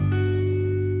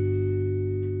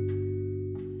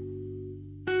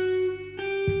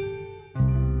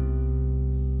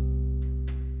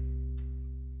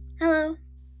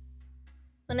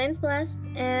name's Blessed,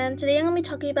 and today I'm going to be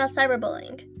talking about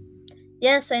cyberbullying.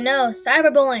 Yes, I know,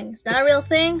 cyberbullying is not a real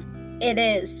thing. It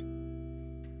is.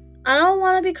 I don't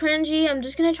want to be cringy. I'm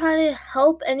just going to try to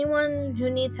help anyone who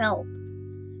needs help.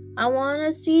 I want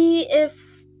to see if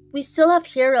we still have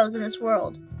heroes in this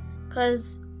world,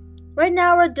 because right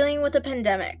now we're dealing with a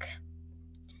pandemic.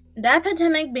 That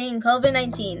pandemic being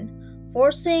COVID-19,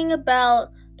 forcing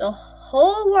about the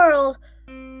whole world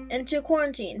into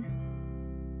quarantine.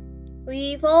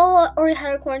 We've all already had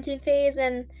our quarantine phase,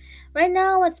 and right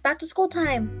now it's back to school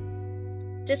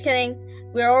time. Just kidding,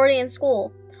 we're already in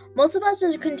school. Most of us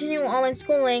are continuing online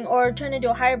schooling or trying to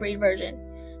do a hybrid version.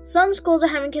 Some schools are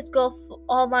having kids go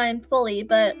online fully,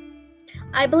 but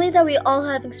I believe that we all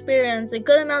have experienced a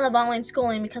good amount of online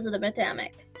schooling because of the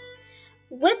pandemic.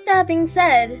 With that being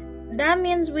said, that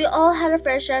means we all had our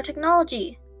fair share of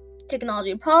technology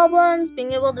problems,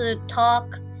 being able to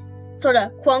talk, sort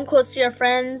of quote-unquote see our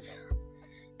friends,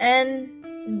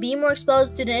 and be more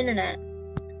exposed to the internet.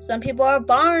 Some people are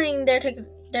borrowing their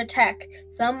tech.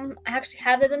 Some actually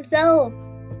have it themselves.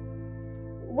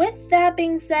 With that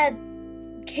being said,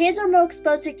 kids are more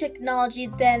exposed to technology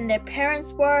than their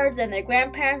parents were, than their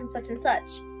grandparents, and such and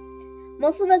such.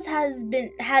 Most of us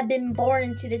have been born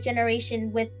into this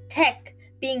generation with tech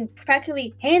being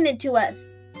practically handed to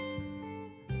us.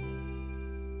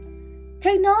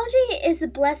 Technology is a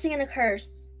blessing and a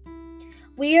curse.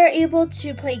 We are able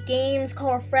to play games, call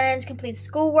our friends, complete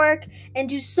schoolwork, and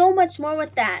do so much more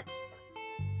with that.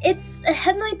 It's a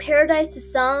heavenly paradise to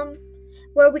some,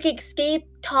 where we can escape,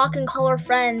 talk, and call our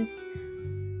friends.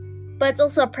 But it's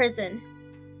also a prison.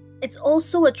 It's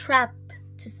also a trap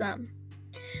to some.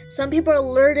 Some people are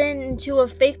lured into a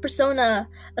fake persona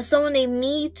of someone they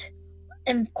meet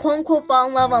and quote-unquote fall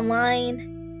in love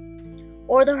online,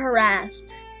 or they're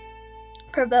harassed,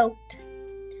 provoked,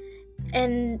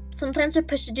 and sometimes they're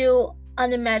pushed to do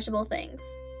unimaginable things.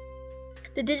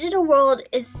 The digital world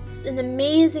is an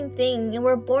amazing thing, and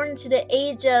we're born into the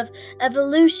age of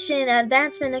evolution,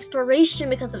 advancement, and exploration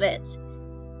because of it.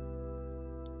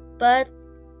 But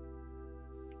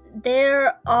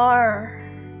there are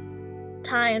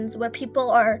times where people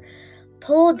are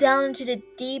pulled down into the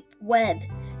deep web,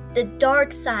 the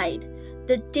dark side,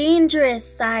 the dangerous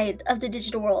side of the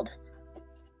digital world.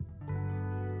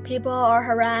 People are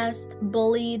harassed,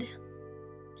 bullied,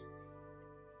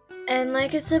 and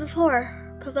like I said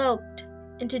before, provoked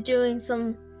into doing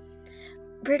some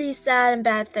pretty sad and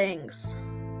bad things.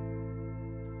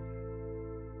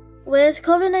 With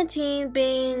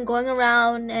COVID-19 going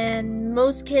around and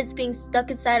most kids being stuck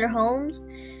inside their homes,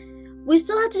 we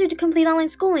still have to do complete online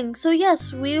schooling. So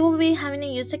yes, we will be having to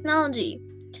use technology.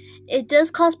 It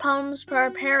does cause problems for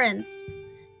our parents.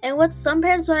 And what some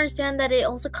parents don't understand, that it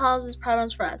also causes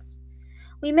problems for us.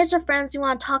 We miss our friends, we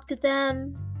want to talk to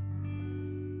them,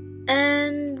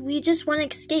 and we just want to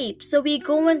escape. So we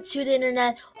go into the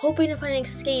internet hoping to find an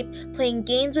escape, playing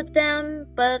games with them,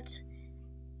 but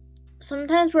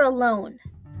sometimes we're alone.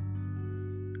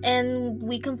 And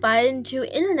we confide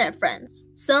into internet friends,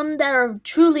 some that are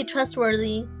truly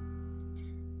trustworthy,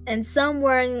 and some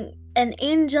wearing an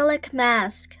angelic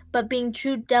mask, but being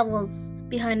true devils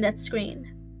behind that screen.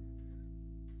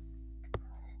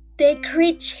 They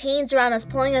create chains around us,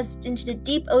 pulling us into the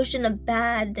deep ocean of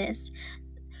badness,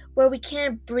 where we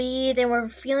can't breathe and we're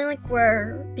feeling like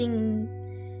we're being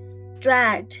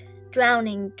dragged,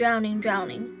 drowning.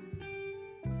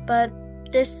 But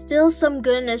there's still some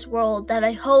good in this world that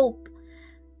I hope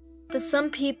that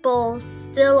some people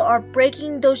still are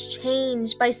breaking those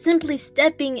chains by simply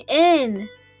stepping in.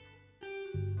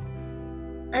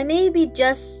 I may be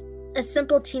just a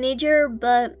simple teenager,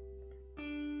 but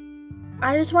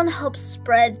I just want to help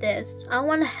spread this. I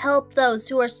want to help those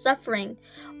who are suffering,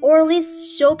 or at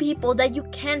least show people that you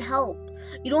can help.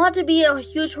 You don't have to be a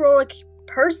huge heroic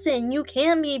person. You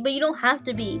can be, but you don't have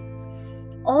to be.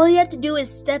 All you have to do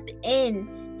is step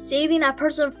in, saving that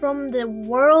person from the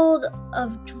world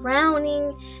of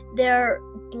drowning, their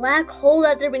black hole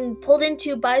that they're being pulled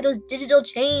into by those digital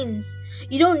chains.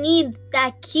 You don't need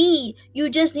that key.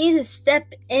 You just need to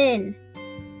step in.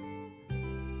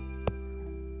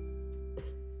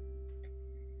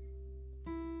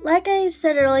 Like I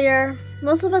said earlier,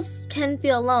 most of us can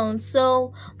feel alone,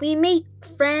 so we make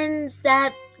friends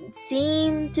that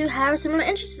seem to have similar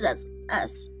interests as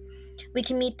us. We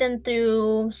can meet them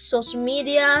through social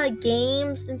media,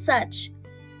 games, and such.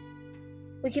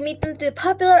 We can meet them through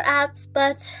popular apps,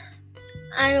 but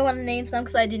I don't want to name some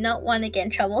because I do not want to get in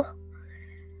trouble.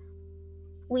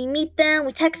 We meet them,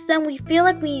 we text them, we feel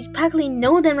like we practically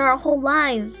know them our whole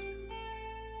lives,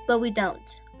 but we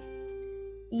don't.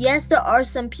 Yes, there are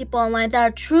some people online that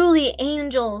are truly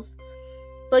angels,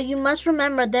 But you must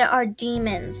remember there are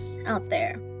demons out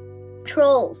there.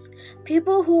 Trolls.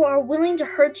 People who are willing to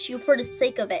hurt you for the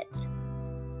sake of it.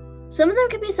 Some of them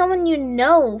could be someone you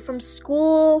know from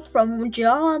school, from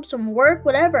jobs, from work,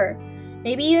 whatever.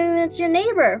 Maybe even it's your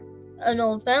neighbor, an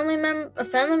old family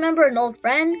member, an old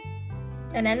friend,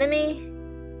 an enemy.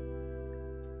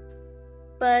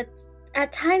 But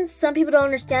at times, some people don't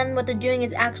understand what they're doing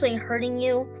is actually hurting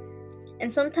you.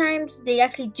 And sometimes they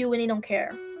actually do and they don't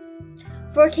care.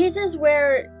 For cases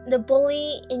where the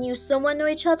bully and you somewhat know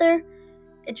each other,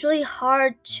 it's really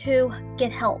hard to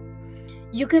get help.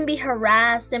 You can be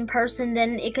harassed in person,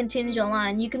 then it continues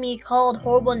online. You can be called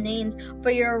horrible names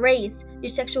for your race, your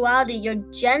sexuality, your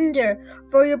gender,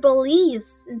 for your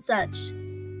beliefs and such.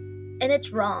 And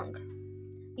it's wrong.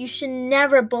 You should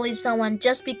never bully someone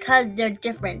just because they're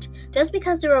different. Just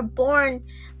because they were born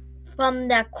from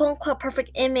that quote-unquote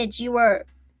perfect image you were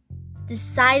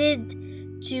decided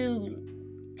to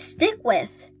stick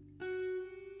with.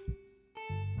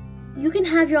 You can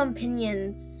have your own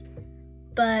opinions,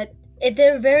 but if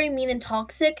they're very mean and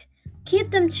toxic,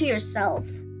 keep them to yourself.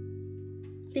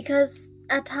 Because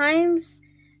at times,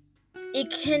 it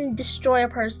can destroy a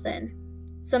person.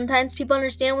 Sometimes people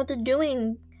understand what they're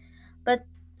doing, but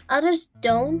others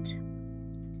don't.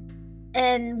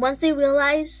 And once they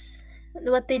realize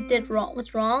what they did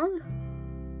was wrong,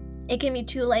 it can be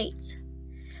too late.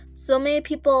 So many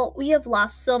people, we have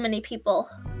lost so many people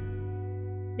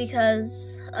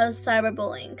because of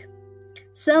cyberbullying.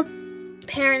 Some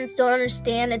parents don't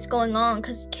understand it's going on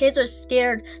because kids are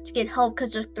scared to get help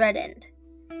because they're threatened.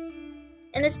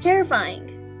 And it's terrifying.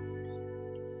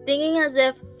 Thinking as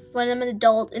if when I'm an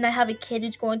adult and I have a kid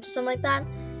who's going through something like that,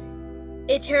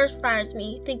 it terrifies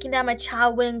me, thinking that my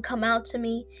child wouldn't come out to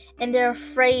me and they're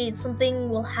afraid something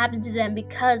will happen to them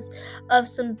because of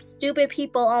some stupid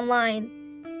people online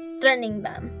threatening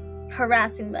them,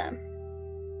 harassing them.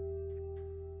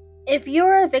 If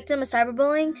you're a victim of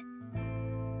cyberbullying,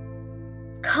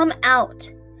 come out.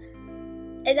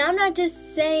 And I'm not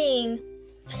just saying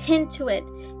hint to it.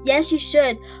 Yes, you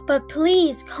should, but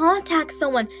please contact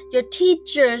someone, your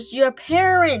teachers, your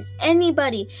parents,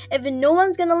 anybody. If no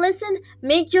one's gonna listen,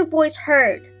 make your voice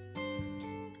heard.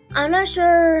 I'm not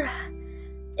sure,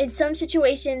 in some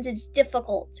situations it's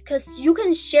difficult because you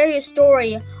can share your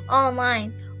story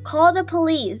online. Call the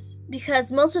police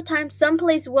because most of the time some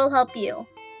police will help you.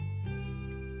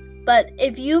 But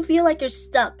if you feel like you're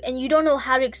stuck and you don't know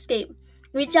how to escape,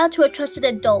 reach out to a trusted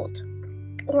adult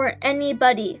or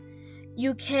anybody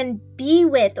you can be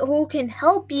with or who can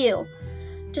help you.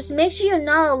 Just make sure you're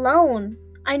not alone.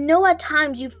 I know at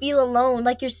times you feel alone,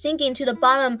 like you're sinking to the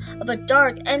bottom of a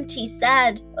dark, empty,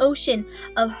 sad ocean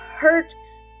of hurt,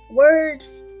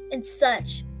 words, and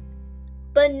such.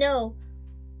 But no,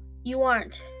 you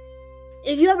aren't.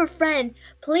 If you have a friend,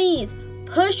 please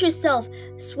push yourself,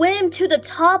 swim to the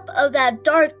top of that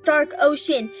dark, dark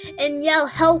ocean and yell,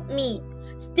 "Help me."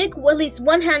 Stick with at least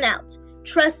one hand out.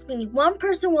 Trust me, one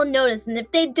person will notice, and if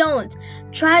they don't,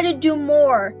 try to do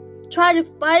more. Try to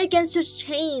fight against those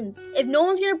chains. If no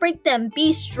one's gonna break them,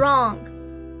 be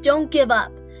strong. Don't give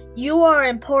up. You are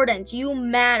important. You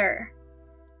matter.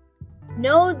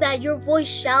 Know that your voice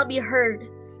shall be heard,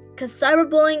 because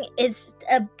cyberbullying is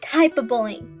a type of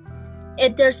bullying.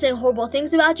 If they're saying horrible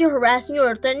things about you, harassing you,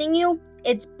 or threatening you,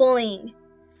 it's bullying.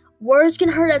 Words can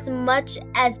hurt as much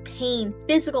as pain,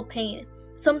 physical pain,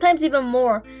 sometimes even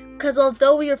more, because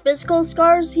although your physical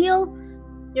scars heal,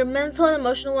 your mental and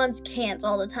emotional ones can't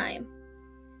all the time.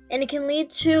 And it can lead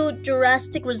to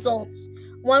drastic results.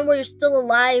 One where you're still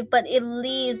alive, but it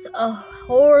leaves a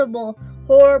horrible,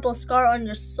 horrible scar on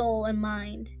your soul and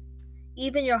mind,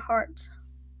 even your heart.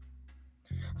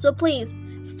 So please,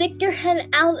 stick your head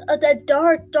out of that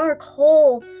dark, dark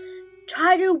hole.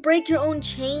 Try to break your own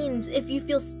chains if you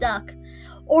feel stuck.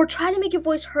 Or try to make your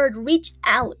voice heard. Reach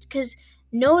out, because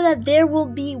know that there will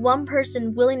be one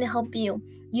person willing to help you.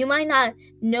 You might not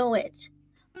know it,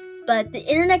 but the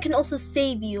internet can also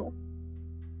save you.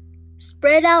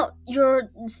 Spread out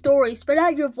your story, spread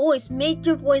out your voice, make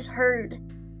your voice heard.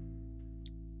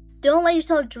 Don't let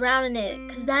yourself drown in it,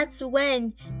 because that's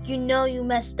when you know you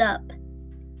messed up.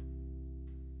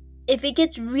 If it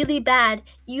gets really bad,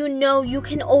 you know you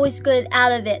can always get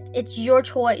out of it. It's your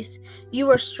choice. You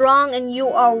are strong and you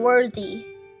are worthy.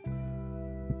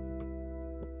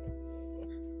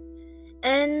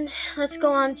 And let's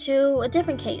go on to a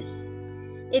different case.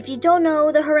 If you don't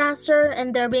know the harasser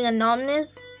and they're being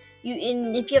anonymous,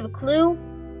 if you have a clue,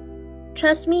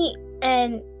 trust me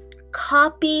and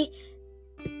copy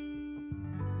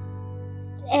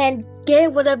and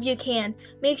get whatever you can.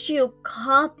 Make sure you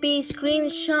copy,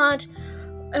 screenshot,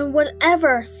 And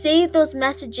whatever, save those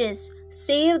messages,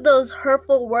 save those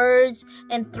hurtful words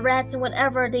and threats and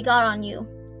whatever they got on you.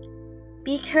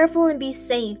 Be careful and be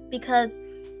safe, because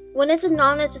when it's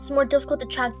anonymous, it's more difficult to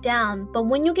track down. But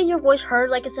when you get your voice heard,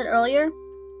 like I said earlier,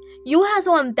 you have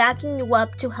someone backing you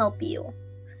up to help you.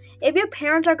 If your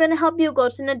parents are going to help you, go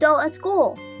to an adult at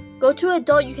school. Go to an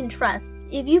adult you can trust.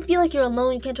 If you feel like you're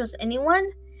alone, you can't trust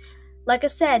anyone, like I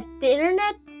said, the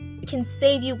internet can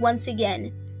save you once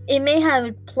again. It may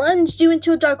have plunged you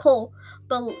into a dark hole,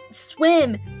 but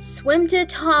swim to the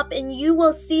top and you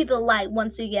will see the light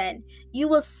once again. You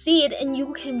will see it and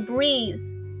you can breathe.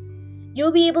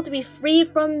 You'll be able to be free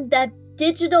from that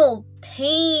digital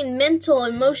pain, mental,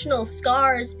 emotional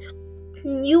scars.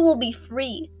 You will be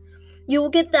free. You will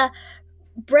get the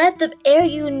breath of air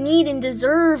you need and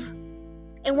deserve.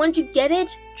 And once you get it,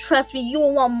 trust me, you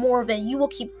will want more of it. You will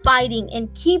keep fighting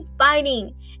and keep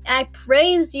fighting. And I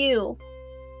praise you.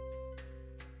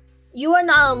 You are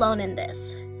not alone in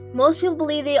this. Most people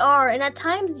believe they are, and at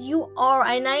times you are,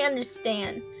 and I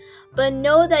understand. But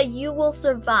know that you will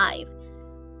survive.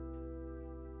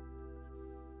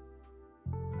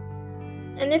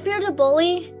 And if you're the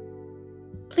bully,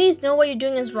 please know what you're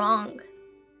doing is wrong.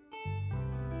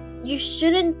 You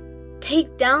shouldn't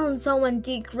take down someone,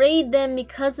 degrade them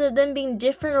because of them being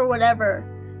different or whatever.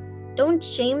 Don't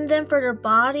shame them for their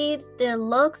body, their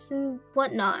looks, and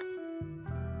whatnot.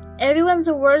 Everyone's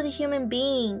a worthy human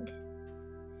being,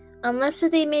 unless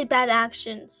they made bad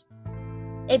actions.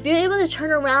 If you're able to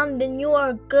turn around, then you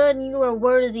are good and you are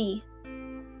worthy.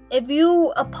 If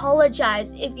you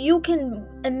apologize, if you can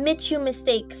admit your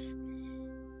mistakes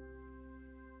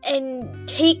and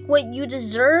take what you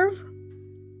deserve,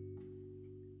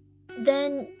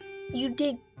 then you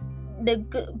did the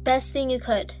best thing you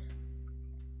could.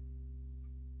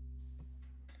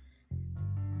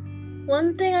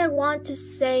 One thing I want to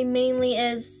say mainly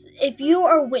is, if you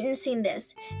are witnessing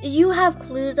this, if you have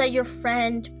clues that your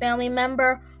friend, family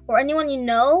member, or anyone you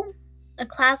know, a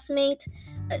classmate,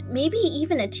 maybe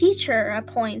even a teacher at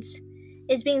points,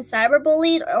 is being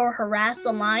cyberbullied or harassed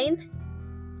online,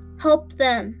 help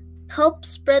them. Help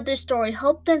spread their story.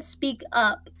 Help them speak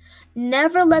up.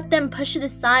 Never let them push it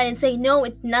aside and say, no,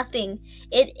 it's nothing.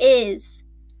 It is.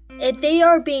 If they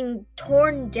are being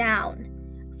torn down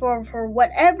for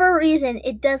whatever reason,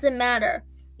 it doesn't matter.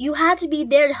 You have to be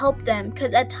there to help them,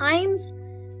 because at times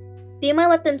they might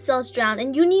let themselves drown,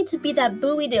 and you need to be that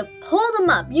buoy to pull them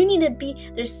up. You need to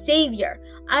be their savior.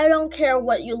 I don't care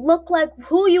what you look like,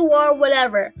 who you are,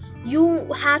 whatever.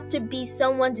 You have to be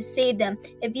someone to save them.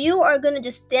 If you are going to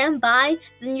just stand by,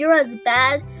 then you're as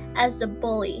bad as the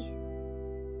bully.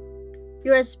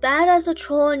 You're as bad as a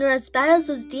troll, and you're as bad as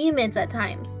those demons at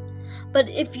times. But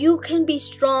if you can be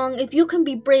strong, if you can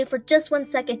be brave for just 1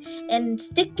 second and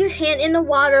stick your hand in the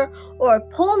water or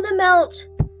pull them out,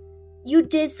 you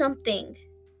did something.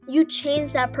 You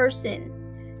changed that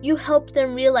person. You helped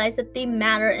them realize that they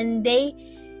matter and they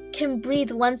can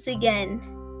breathe once again.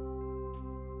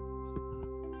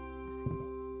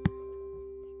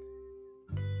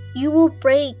 You will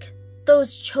break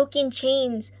those choking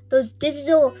chains, those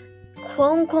digital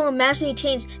quote-unquote imaginary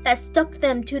chains that stuck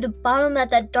them to the bottom of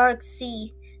that dark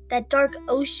sea, that dark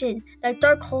ocean, that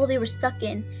dark hole they were stuck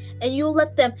in. And you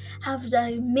let them have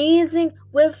that amazing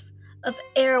whiff of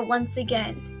air once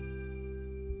again.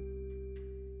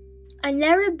 I've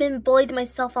never been bullied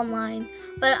myself online,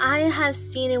 but I have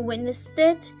seen and witnessed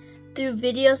it through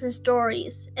videos and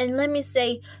stories. And let me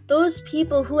say, those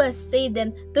people who have saved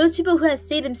them, those people who have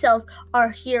saved themselves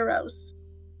are heroes.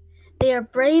 They are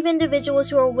brave individuals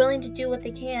who are willing to do what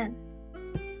they can.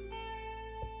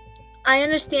 I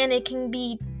understand it can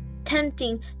be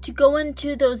tempting to go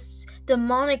into those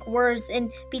demonic words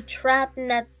and be trapped in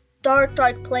that dark,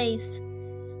 dark place.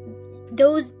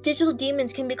 Those digital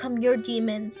demons can become your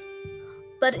demons.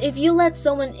 But if you let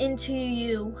someone into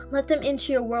you, let them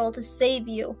into your world to save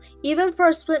you, even for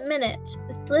a split minute,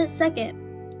 a split second,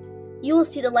 you will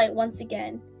see the light once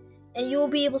again, and you will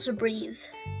be able to breathe.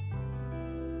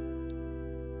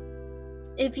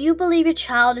 If you believe your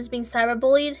child is being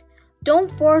cyberbullied, don't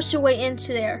force your way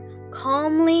into there.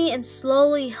 Calmly and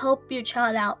slowly help your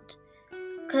child out.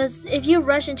 Because if you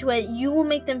rush into it, you will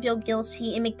make them feel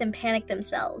guilty and make them panic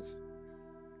themselves.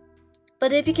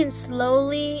 But if you can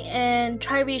slowly and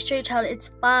try to reassure your child,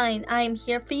 it's fine, I am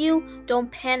here for you,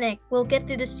 don't panic, we'll get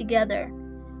through this together.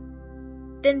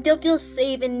 Then they'll feel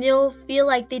safe and they'll feel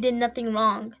like they did nothing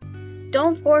wrong.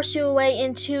 Don't force your way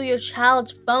into your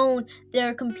child's phone,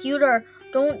 their computer.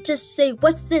 Don't just say,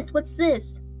 what's this, what's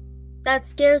this? That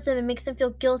scares them and makes them feel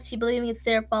guilty, believing it's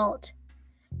their fault.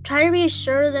 Try to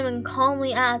reassure them and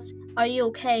calmly ask, are you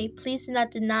okay? Please do not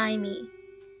deny me.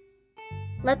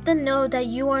 Let them know that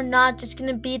you are not just going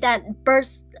to be that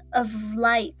burst of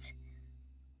light.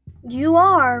 You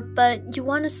are, but you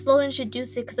want to slowly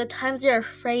introduce it because at times they're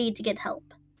afraid to get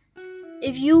help.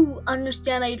 If you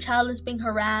understand that your child is being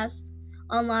harassed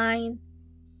online,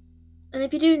 and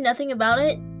if you do nothing about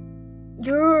it,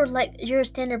 you're a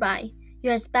standard by.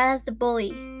 You're as bad as the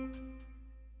bully.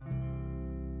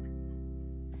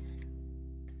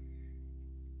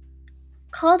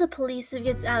 Call the police if it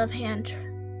gets out of hand.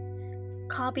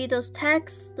 Copy those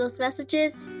texts, those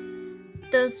messages,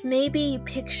 those maybe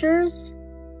pictures.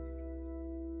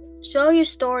 Show your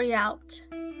story out.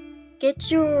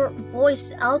 Get your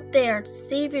voice out there to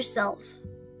save yourself.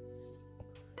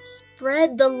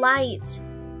 Spread the light.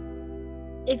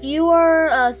 If you are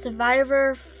a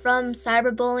survivor from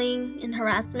cyberbullying and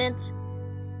harassment,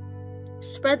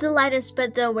 spread the light and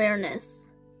spread the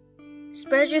awareness.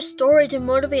 Spread your story to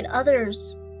motivate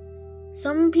others.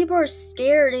 Some people are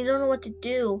scared, they don't know what to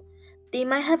do. They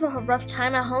might have a rough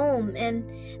time at home and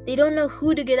they don't know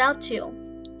who to get out to.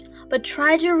 But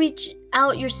try to reach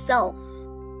out yourself.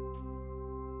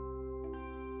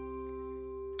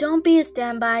 Don't be a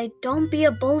standby, don't be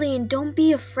a bully, and don't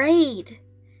be afraid.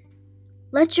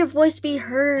 Let your voice be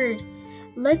heard.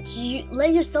 Let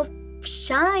yourself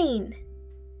shine.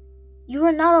 You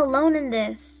are not alone in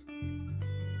this.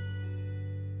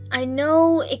 I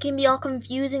know it can be all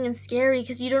confusing and scary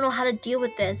because you don't know how to deal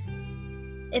with this.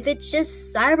 If it's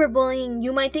just cyberbullying,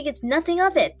 you might think it's nothing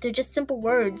of it. They're just simple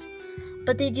words,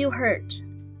 but they do hurt.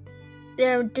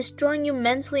 They're destroying you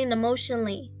mentally and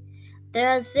emotionally. They're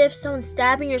as if someone's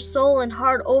stabbing your soul and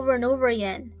heart over and over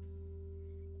again.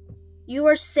 You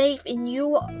are safe and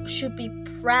you should be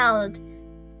proud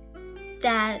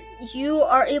that you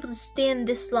are able to stand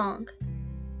this long.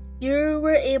 You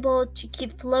were able to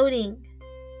keep floating.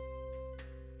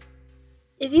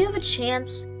 If you have a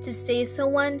chance to save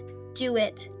someone, do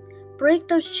it. Break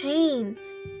those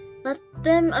chains. Let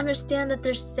them understand that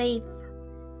they're safe.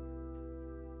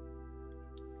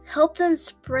 Help them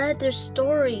spread their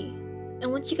story.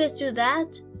 And once you guys do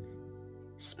that,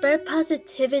 spread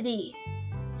positivity.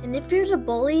 And if you're the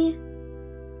bully,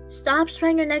 stop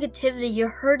spreading your negativity. You're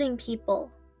hurting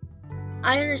people.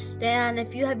 I understand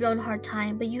if you have your own hard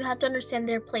time, but you have to understand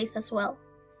their place as well.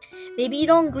 Maybe you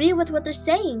don't agree with what they're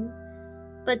saying,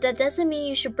 but that doesn't mean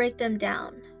you should break them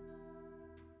down.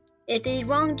 If they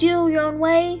wronged you your own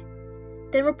way,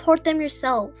 then report them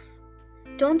yourself.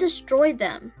 Don't destroy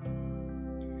them.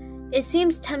 It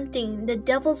seems tempting. The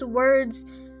devil's words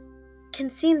can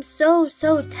seem so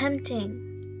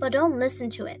tempting, but don't listen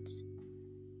to it.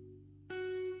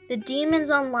 The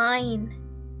demons online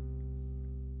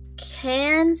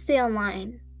can stay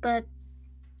online, but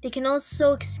they can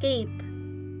also escape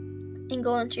and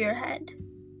go into your head.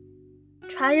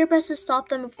 Try your best to stop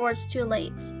them before it's too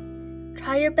late.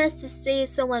 Try your best to save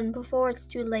someone before it's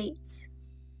too late.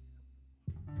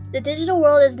 The digital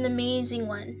world is an amazing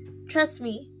one. Trust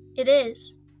me. It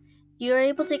is. You are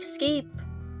able to escape,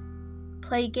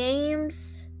 play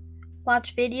games,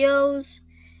 watch videos,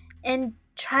 and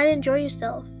try to enjoy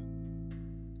yourself.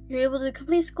 You're able to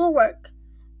complete schoolwork,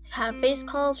 have face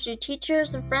calls with your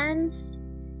teachers and friends.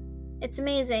 It's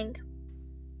amazing.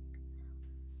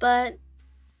 But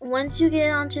once you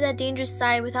get onto that dangerous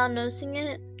side without noticing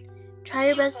it, try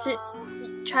your best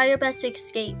to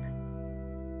escape.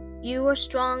 You are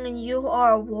strong and you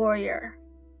are a warrior.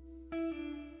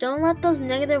 Don't let those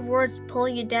negative words pull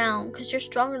you down, because you're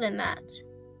stronger than that.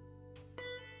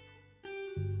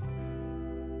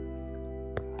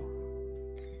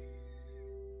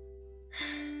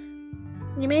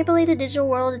 You may believe the digital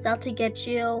world is out to get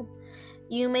you.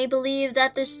 You may believe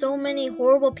that there's so many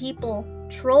horrible people,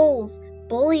 trolls,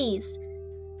 bullies,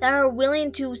 that are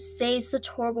willing to say such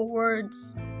horrible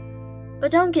words. But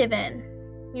don't give in.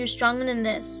 You're stronger than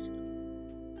this.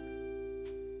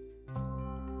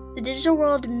 The digital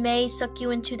world may suck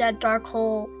you into that dark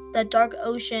hole, that dark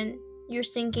ocean you're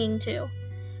sinking to,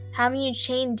 having you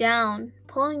chained down,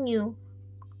 pulling you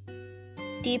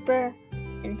deeper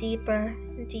and deeper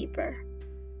and deeper.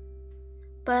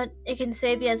 But it can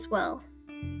save you as well.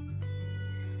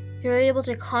 You're able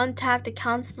to contact a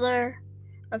counselor,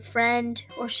 a friend,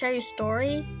 or share your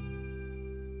story.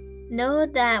 Know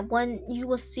that when you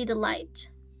will see the light,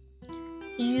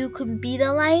 you can be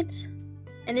the light.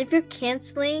 And if you're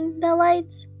canceling the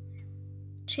light,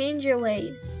 change your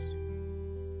ways.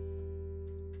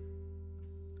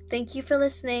 Thank you for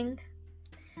listening.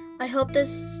 I hope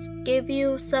this gave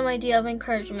you some idea of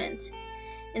encouragement.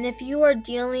 And if you are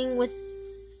dealing with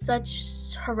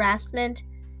such harassment,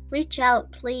 reach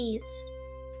out, please.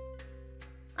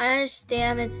 I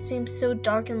understand it seems so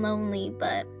dark and lonely,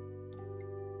 but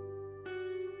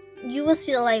You will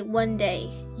see the light one day.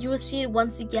 You will see it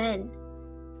once again.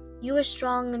 You are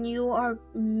strong and you are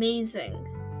amazing.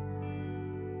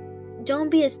 Don't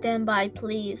be a standby,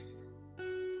 please.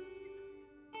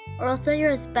 Or else then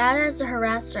you're as bad as the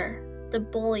harasser, the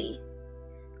bully.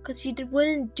 Because you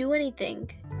wouldn't do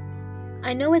anything.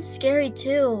 I know it's scary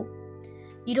too.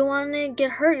 You don't want to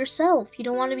get hurt yourself. You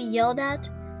don't want to be yelled at.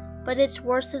 But it's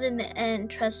worth it in the end,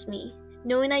 trust me.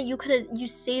 Knowing that you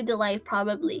saved a life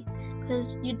probably.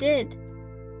 Because you did.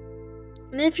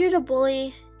 And if you're the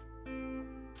bully,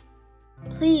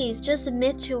 please just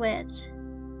admit to it.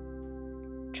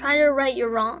 Try to right your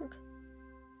wrong.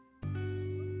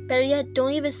 Better yet,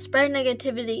 don't even spread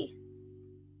negativity.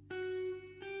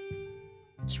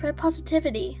 Spread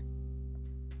positivity.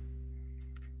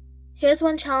 Here's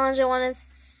one challenge I want to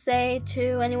say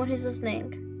to anyone who's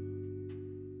listening.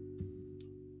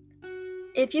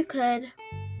 If you could,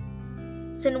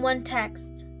 send one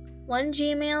text, one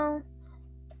Gmail,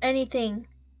 anything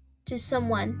to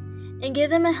someone and give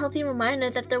them a healthy reminder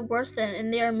that they're worth it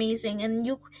and they're amazing and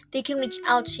they can reach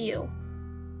out to you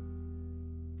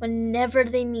whenever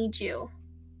they need you.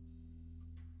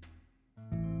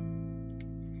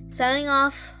 Signing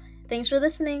off. Thanks for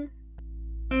listening.